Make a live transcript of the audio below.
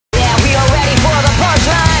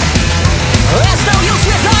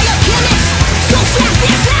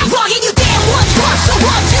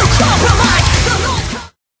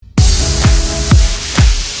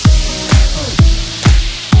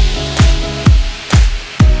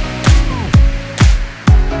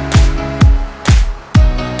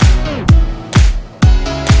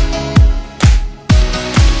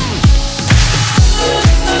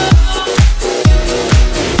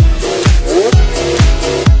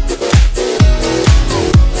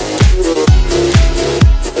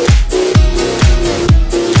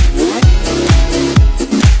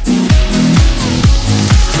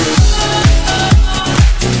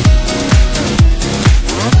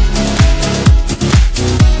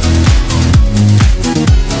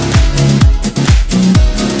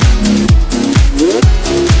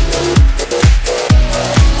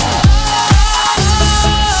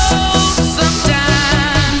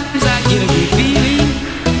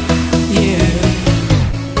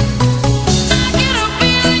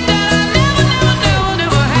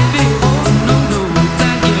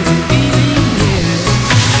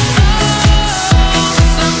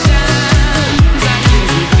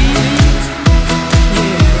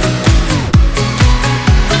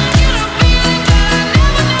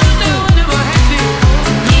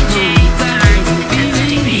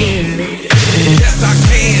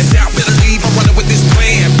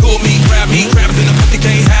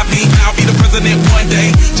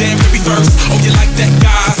Monday, jam every verse. Oh, you like that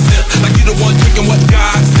gossip? Like you the one drinking what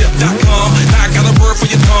gossip.com. Now I got a word for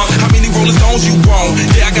your tongue. How many Rolling Stones you want?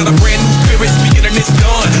 Yeah, I got a brand new spirit speaking and it's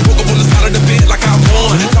done. Woke up on the side of the bed like I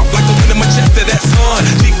won. Talk like the wind in my chest to that sun.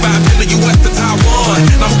 G5 in the US to Taiwan.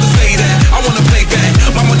 Now who to say that? I wanna play back.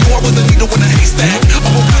 Mama knew I was a needle in a haystack. A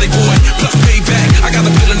whole body boy plus payback. I got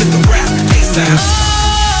a feeling it's a rap. ASAP.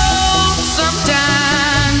 Oh,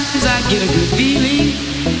 sometimes I get a good feeling.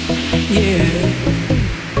 Yeah.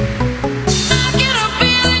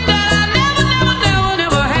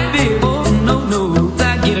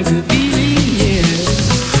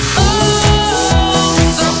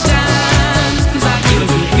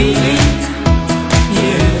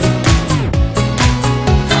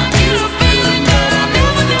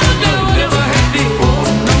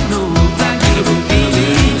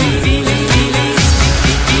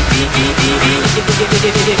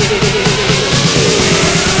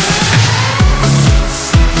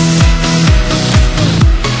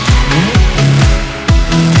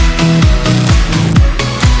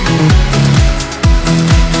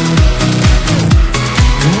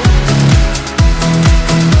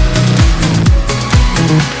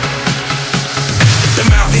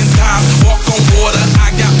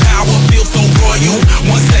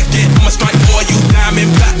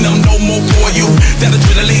 That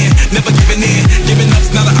adrenaline, never giving in. Giving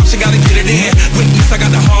up's not an option, gotta get it in. Witness, I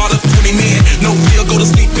got the heart of 20 men. No fear, go to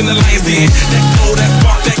sleep in the lion's den. That glow, that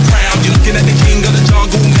spark, that crown. You're looking at the king of the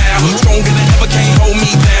jungle now. Stronger than ever, can't hold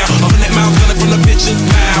me down. 100 miles running from the bitch's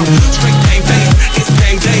mouth. Straight game face, it's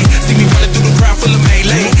game day. See me running through the crowd full of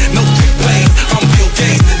melee. No trick plays, I'm Bill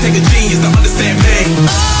Gates. Take a genius to understand me.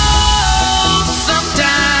 Oh,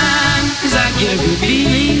 sometimes I get a good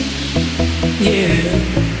feeling. Yeah.